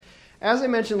As I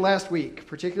mentioned last week,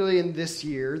 particularly in this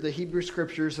year, the Hebrew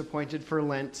Scriptures appointed for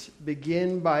Lent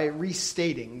begin by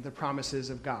restating the promises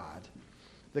of God,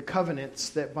 the covenants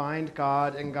that bind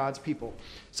God and God's people.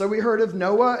 So we heard of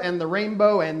Noah and the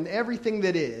rainbow and everything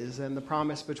that is, and the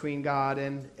promise between God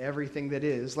and everything that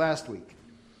is last week.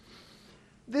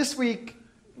 This week,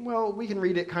 well, we can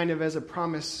read it kind of as a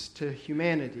promise to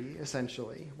humanity,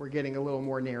 essentially. We're getting a little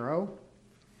more narrow.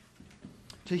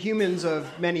 To humans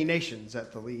of many nations,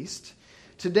 at the least.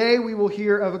 Today we will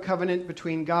hear of a covenant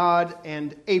between God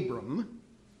and Abram,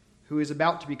 who is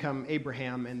about to become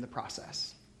Abraham in the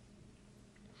process.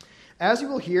 As you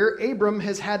will hear, Abram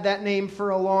has had that name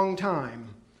for a long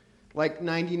time, like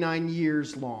 99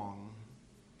 years long.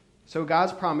 So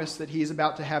God's promise that he is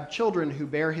about to have children who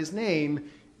bear his name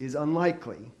is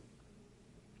unlikely.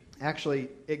 Actually,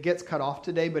 it gets cut off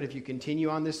today, but if you continue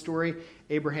on this story,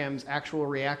 Abraham's actual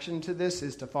reaction to this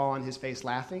is to fall on his face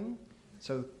laughing.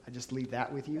 So I just leave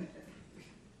that with you.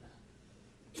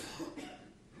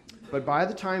 But by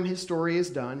the time his story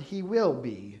is done, he will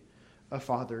be a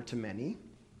father to many.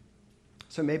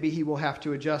 So maybe he will have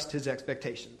to adjust his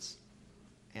expectations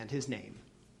and his name.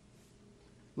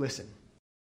 Listen.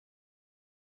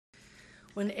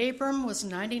 When Abram was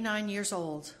 99 years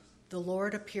old, the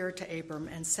Lord appeared to Abram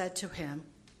and said to him,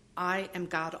 I am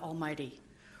God Almighty.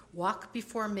 Walk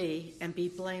before me and be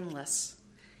blameless,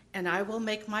 and I will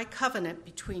make my covenant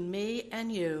between me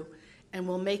and you and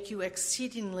will make you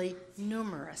exceedingly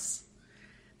numerous.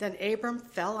 Then Abram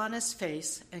fell on his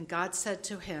face, and God said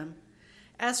to him,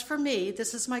 As for me,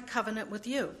 this is my covenant with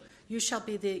you. You shall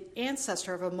be the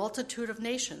ancestor of a multitude of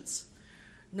nations.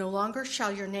 No longer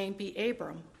shall your name be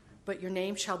Abram, but your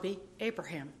name shall be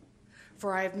Abraham.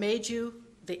 For I have made you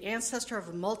the ancestor of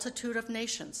a multitude of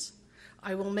nations.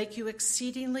 I will make you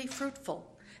exceedingly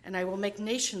fruitful, and I will make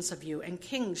nations of you, and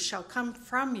kings shall come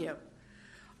from you.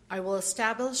 I will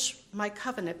establish my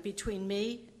covenant between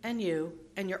me and you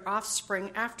and your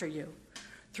offspring after you,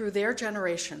 through their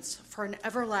generations, for an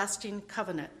everlasting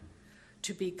covenant,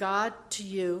 to be God to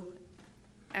you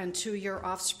and to your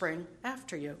offspring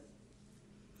after you.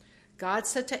 God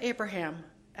said to Abraham,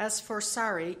 As for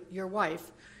Sarai, your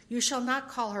wife, you shall not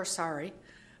call her Sarai,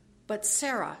 but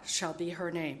Sarah shall be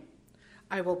her name.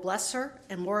 I will bless her,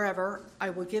 and moreover,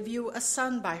 I will give you a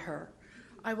son by her.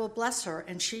 I will bless her,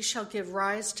 and she shall give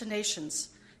rise to nations.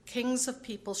 Kings of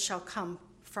people shall come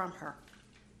from her.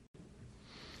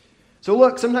 So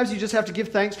look, sometimes you just have to give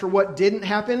thanks for what didn't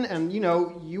happen. And,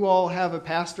 you all have a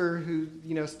pastor who,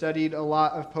 studied a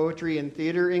lot of poetry and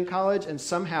theater in college, and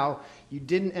somehow you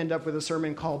didn't end up with a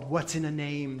sermon called What's in a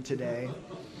Name today.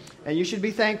 And you should be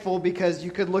thankful, because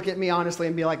you could look at me honestly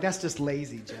and be like, that's just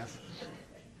lazy, Jeff.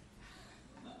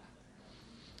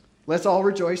 Let's all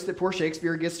rejoice that poor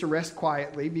Shakespeare gets to rest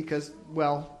quietly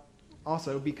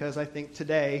also because I think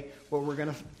today what we're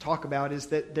going to talk about is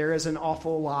that there is an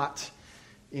awful lot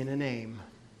in a name.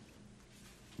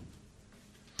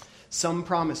 Some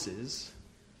promises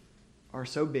are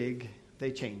so big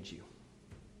they change you.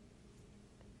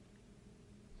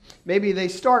 Maybe they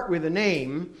start with a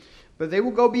name, but they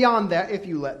will go beyond that if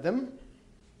you let them.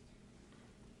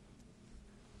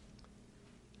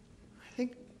 I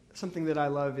think something that I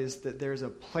love is that there's a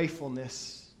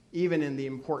playfulness even in the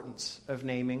importance of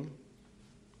naming.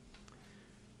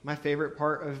 My favorite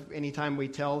part of any time we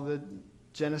tell the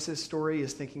Genesis story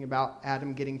is thinking about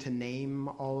Adam getting to name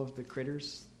all of the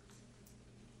critters.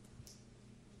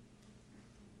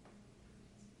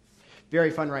 Very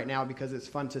fun right now because it's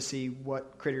fun to see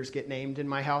what critters get named in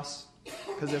my house,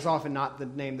 because it's often not the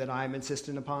name that I'm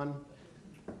insistent upon.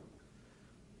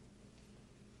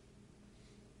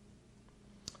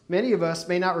 Many of us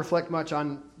may not reflect much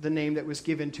on the name that was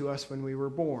given to us when we were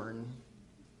born,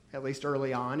 at least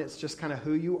early on. It's just kind of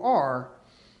who you are.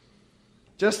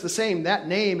 Just the same, that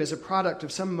name is a product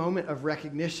of some moment of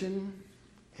recognition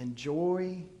and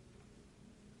joy,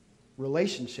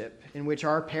 relationship in which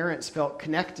our parents felt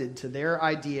connected to their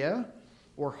idea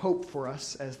or hope for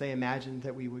us as they imagined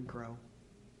that we would grow.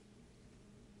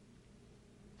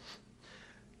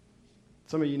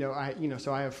 Some of you know,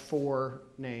 so I have 4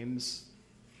 names: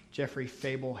 Jeffrey,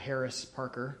 Fable, Harris,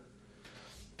 Parker.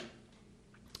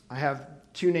 I have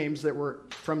 2 names that were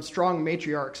from strong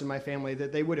matriarchs in my family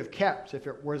that they would have kept if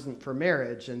it wasn't for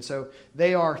marriage. And so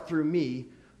they are, through me,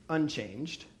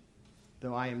 unchanged,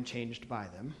 though I am changed by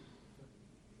them.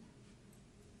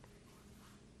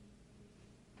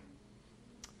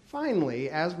 Finally,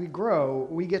 as we grow,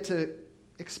 we get to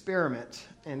experiment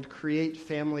and create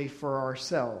family for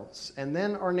ourselves. And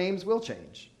then our names will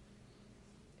change.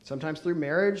 Sometimes through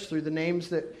marriage, through the names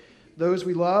that those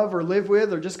we love or live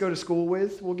with or just go to school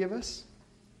with will give us.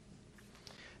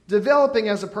 Developing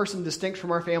as a person distinct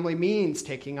from our family means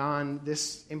taking on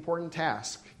this important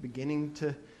task, beginning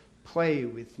to play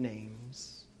with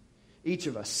names. Each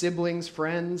of us, siblings,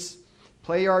 friends,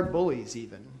 play yard bullies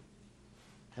even,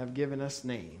 have given us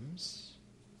names.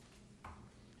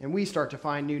 And we start to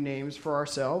find new names for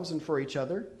ourselves and for each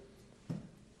other.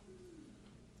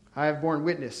 I have borne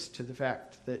witness to the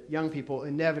fact that young people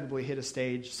inevitably hit a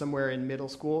stage somewhere in middle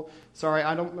school. Sorry,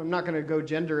 I'm not going to go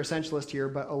gender essentialist here,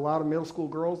 but a lot of middle school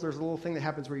girls, there's a little thing that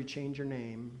happens where you change your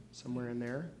name somewhere in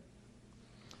there.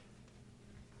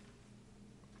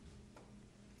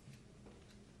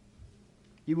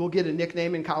 You will get a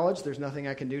nickname in college. There's nothing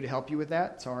I can do to help you with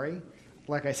that. Sorry.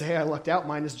 Like I say, I lucked out.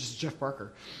 Mine is just Jeff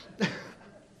Parker.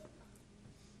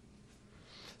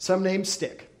 Some names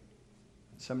stick.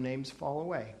 Some names fall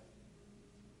away.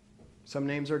 Some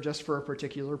names are just for a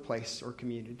particular place or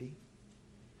community.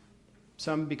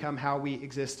 Some become how we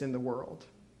exist in the world.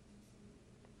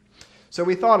 So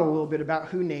we thought a little bit about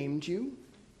who named you,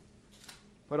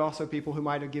 but also people who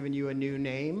might have given you a new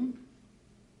name.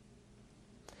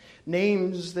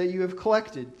 Names that you have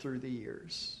collected through the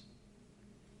years.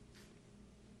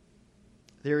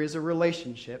 There is a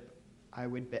relationship, I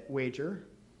would wager,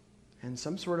 and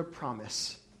some sort of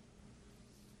promise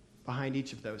behind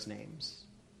each of those names.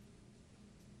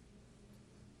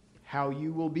 How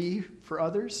you will be for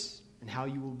others and how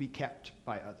you will be kept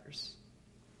by others.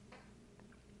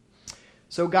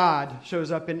 So God shows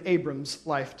up in Abram's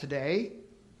life today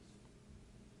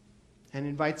and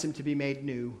invites him to be made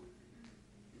new.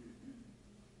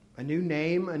 A new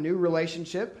name, a new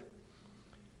relationship,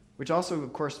 which also,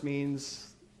 of course, means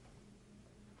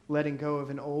letting go of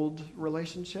an old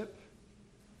relationship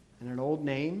and an old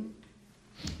name.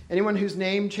 Anyone whose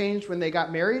name changed when they got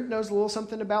married knows a little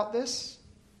something about this.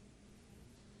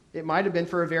 It might have been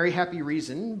for a very happy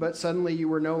reason, but suddenly you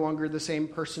were no longer the same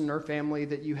person or family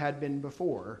that you had been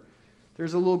before.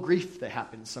 There's a little grief that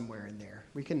happens somewhere in there.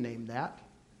 We can name that.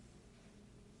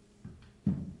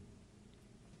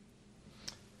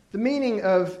 The meaning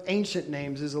of ancient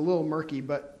names is a little murky,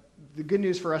 but the good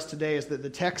news for us today is that the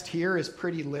text here is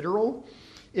pretty literal.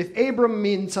 If Abram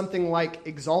means something like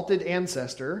exalted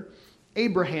ancestor,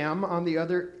 Abraham, on the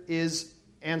other, is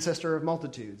ancestor of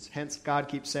multitudes. Hence, God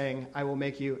keeps saying, I will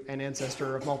make you an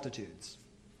ancestor of multitudes.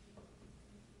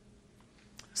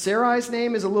 Sarai's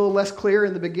name is a little less clear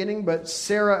in the beginning, but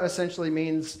Sarah essentially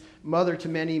means mother to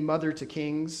many, mother to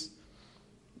kings.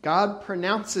 God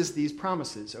pronounces these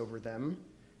promises over them,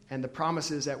 and the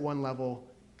promises at one level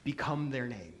become their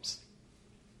names.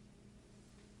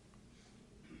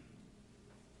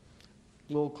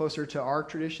 A little closer to our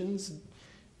traditions.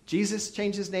 Jesus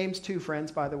changes names too,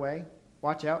 friends, by the way.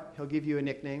 Watch out, he'll give you a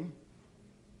nickname.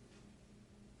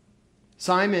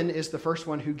 Simon is the first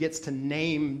one who gets to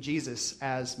name Jesus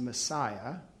as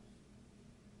Messiah.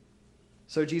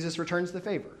 So Jesus returns the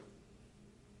favor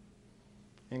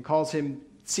and calls him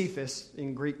Cephas.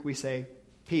 In Greek we say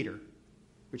Peter,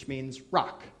 which means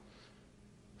rock.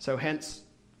 So hence,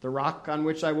 the rock on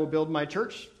which I will build my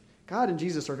church. God and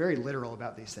Jesus are very literal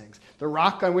about these things. The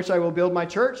rock on which I will build my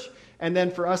church. And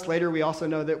then for us later, we also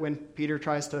know that when Peter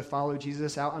tries to follow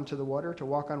Jesus out onto the water, to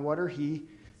walk on water, he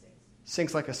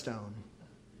sinks like a stone.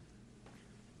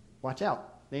 Watch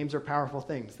out. Names are powerful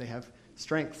things. They have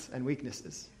strengths and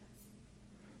weaknesses.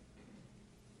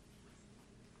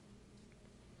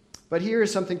 But here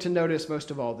is something to notice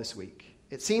most of all this week.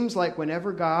 It seems like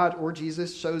whenever God or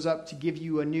Jesus shows up to give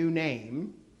you a new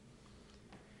name,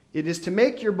 it is to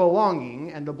make your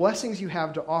belonging and the blessings you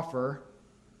have to offer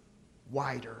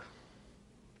wider,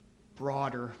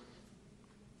 broader.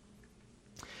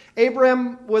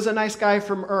 Abram was a nice guy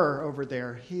from Ur over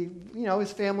there.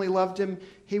 His family loved him.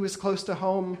 He was close to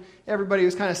home. Everybody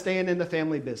was kind of staying in the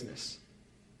family business.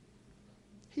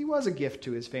 He was a gift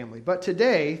to his family. But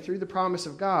today, through the promise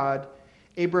of God,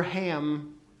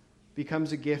 Abraham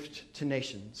becomes a gift to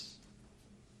nations,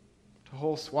 to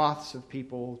whole swaths of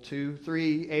people, to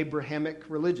 3 Abrahamic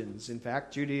religions. In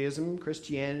fact, Judaism,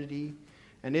 Christianity,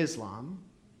 and Islam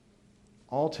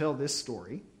all tell this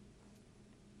story.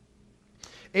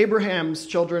 Abraham's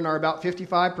children are about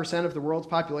 55% of the world's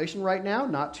population right now,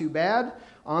 not too bad,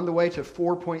 on the way to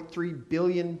 4.3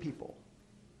 billion people.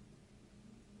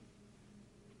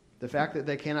 The fact that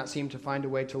they cannot seem to find a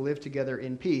way to live together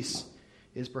in peace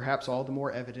is perhaps all the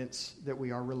more evidence that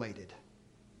we are related.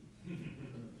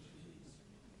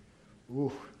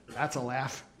 Ooh, that's a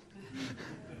laugh.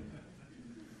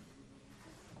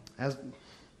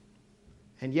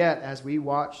 And yet, as we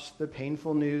watch the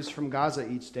painful news from Gaza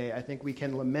each day, I think we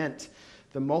can lament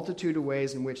the multitude of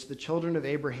ways in which the children of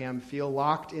Abraham feel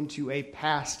locked into a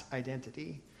past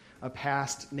identity, a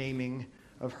past naming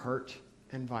of hurt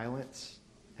and violence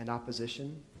and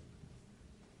opposition,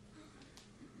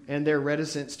 and their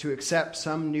reticence to accept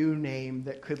some new name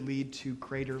that could lead to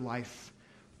greater life,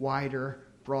 wider,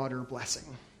 broader blessing.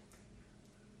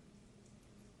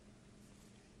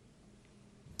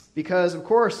 Because, of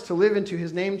course, to live into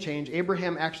his name change,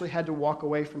 Abraham actually had to walk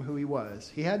away from who he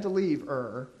was. He had to leave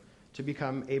Ur to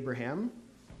become Abraham.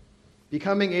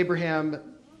 Becoming Abraham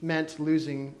meant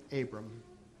losing Abram.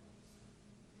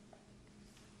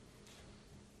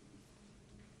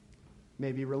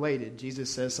 Maybe related. Jesus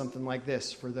says something like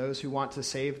this: for those who want to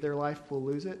save their life will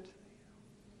lose it,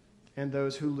 and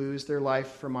those who lose their life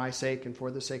for my sake and for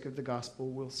the sake of the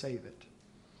gospel will save it.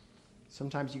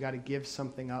 Sometimes you got to give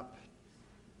something up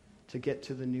to get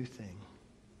to the new thing.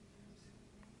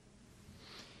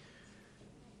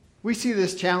 We see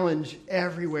this challenge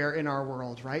everywhere in our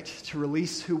world, right? To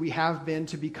release who we have been,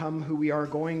 to become who we are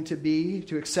going to be,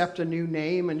 to accept a new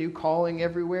name, a new calling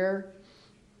everywhere.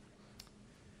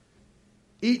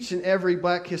 Each and every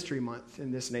Black History Month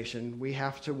in this nation, we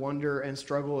have to wonder and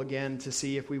struggle again to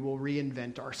see if we will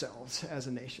reinvent ourselves as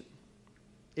a nation.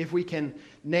 If we can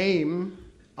name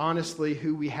honestly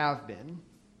who we have been,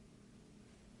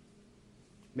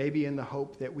 maybe in the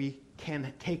hope that we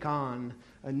can take on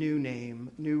a new name,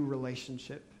 new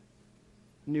relationship,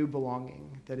 new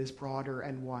belonging that is broader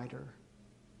and wider.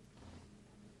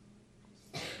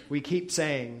 We keep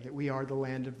saying that we are the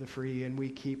land of the free, and we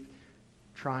keep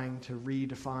trying to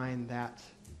redefine that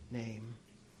name.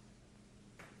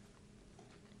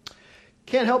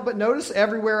 Can't help but notice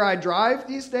everywhere I drive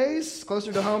these days,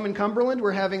 closer to home in Cumberland,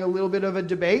 we're having a little bit of a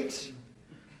debate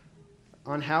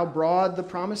on how broad the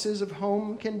promises of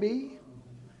home can be,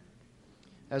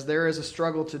 as there is a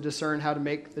struggle to discern how to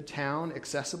make the town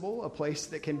accessible, a place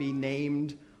that can be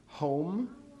named home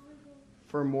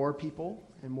for more people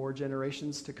and more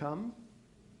generations to come.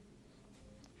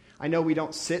 I know we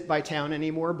don't sit by town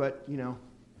anymore, but,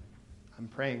 I'm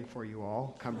praying for you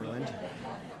all, Cumberland.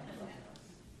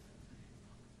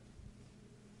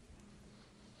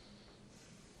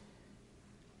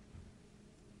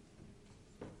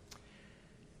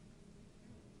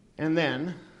 And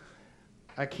then,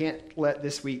 I can't let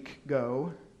this week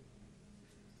go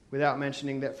without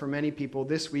mentioning that for many people,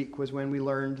 this week was when we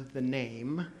learned the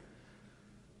name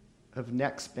of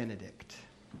Nex Benedict,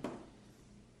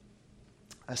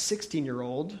 a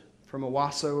 16-year-old from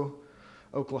Owasso,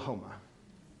 Oklahoma.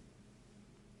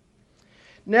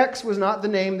 Nex was not the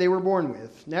name they were born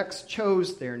with. Nex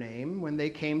chose their name when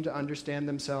they came to understand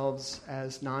themselves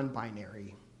as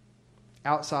non-binary,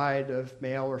 outside of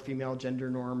male or female gender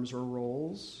norms or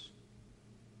roles.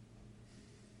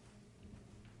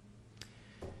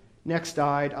 Nex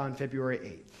died on February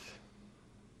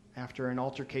 8th, after an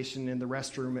altercation in the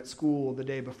restroom at school the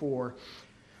day before.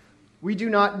 We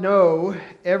do not know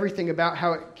everything about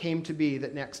how it came to be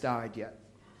that Nex died yet.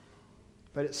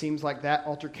 But it seems like that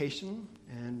altercation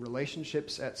and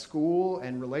relationships at school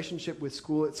and relationship with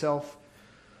school itself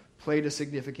played a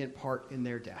significant part in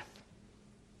their death.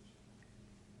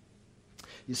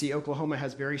 You see, Oklahoma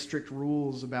has very strict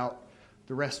rules about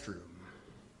the restroom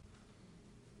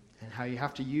and how you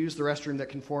have to use the restroom that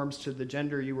conforms to the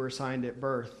gender you were assigned at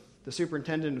birth. The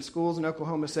superintendent of schools in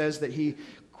Oklahoma says that he,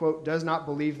 quote, does not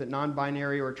believe that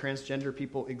non-binary or transgender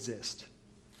people exist.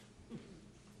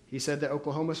 He said that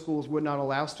Oklahoma schools would not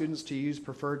allow students to use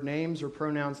preferred names or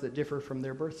pronouns that differ from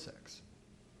their birth sex.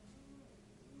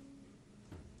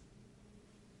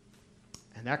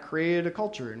 And that created a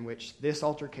culture in which this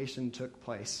altercation took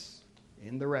place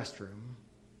in the restroom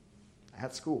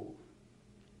at school.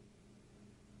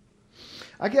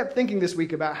 I kept thinking this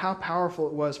week about how powerful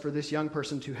it was for this young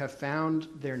person to have found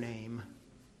their name,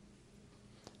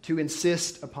 to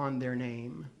insist upon their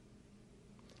name.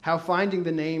 How finding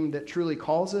the name that truly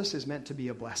calls us is meant to be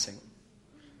a blessing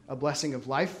of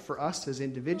life for us as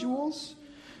individuals,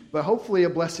 but hopefully a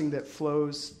blessing that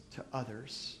flows to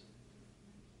others.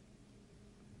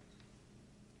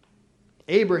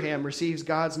 Abraham receives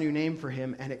God's new name for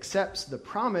him and accepts the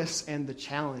promise and the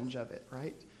challenge of it,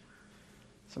 right?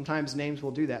 Sometimes names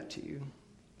will do that to you.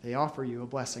 They offer you a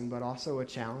blessing, but also a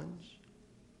challenge.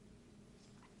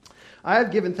 I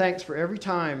have given thanks for every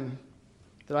time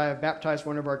that I have baptized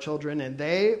one of our children and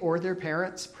they or their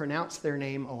parents pronounce their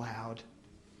name aloud,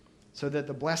 so that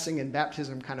the blessing and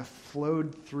baptism kind of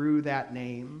flowed through that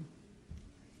name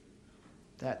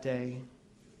that day.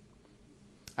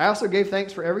 I also gave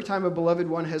thanks for every time a beloved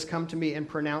one has come to me and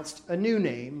pronounced a new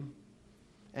name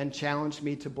and challenged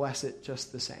me to bless it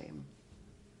just the same.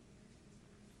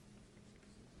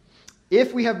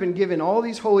 If we have been given all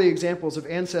these holy examples of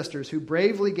ancestors who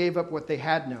bravely gave up what they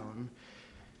had known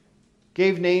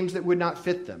gave names that would not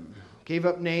fit them, gave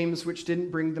up names which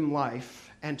didn't bring them life,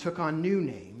 and took on new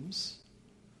names,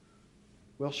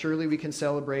 well, surely we can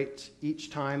celebrate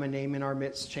each time a name in our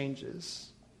midst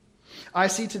changes. I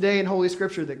see today in Holy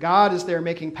Scripture that God is there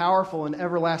making powerful and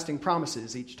everlasting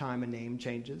promises each time a name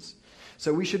changes.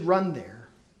 So we should run there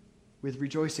with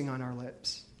rejoicing on our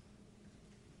lips.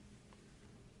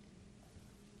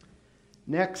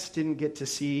 Next, didn't get to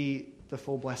see the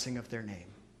full blessing of their name.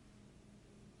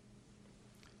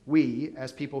 We,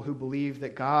 as people who believe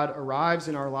that God arrives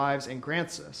in our lives and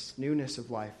grants us newness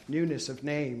of life, newness of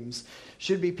names,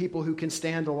 should be people who can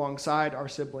stand alongside our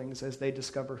siblings as they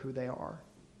discover who they are.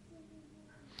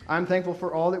 I'm thankful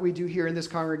for all that we do here in this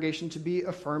congregation to be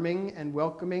affirming and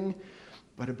welcoming,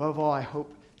 but above all, I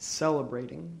hope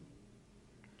celebrating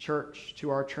church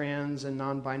to our trans and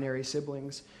non-binary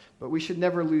siblings. But we should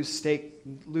never lose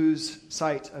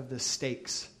sight of the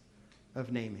stakes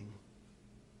of naming.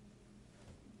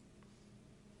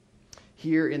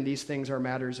 Here in these things are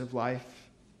matters of life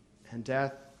and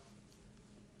death,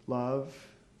 love,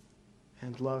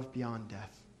 and love beyond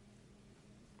death.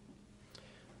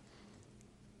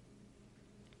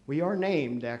 We are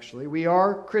named, actually. We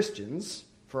are Christians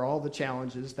for all the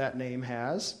challenges that name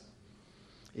has.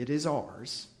 It is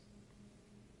ours.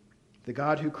 The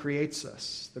God who creates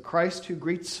us, the Christ who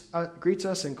greets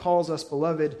us and calls us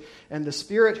beloved, and the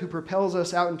Spirit who propels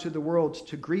us out into the world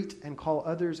to greet and call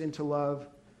others into love,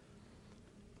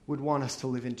 would want us to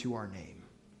live into our name.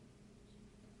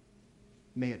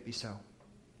 May it be so.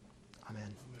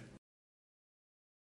 Amen.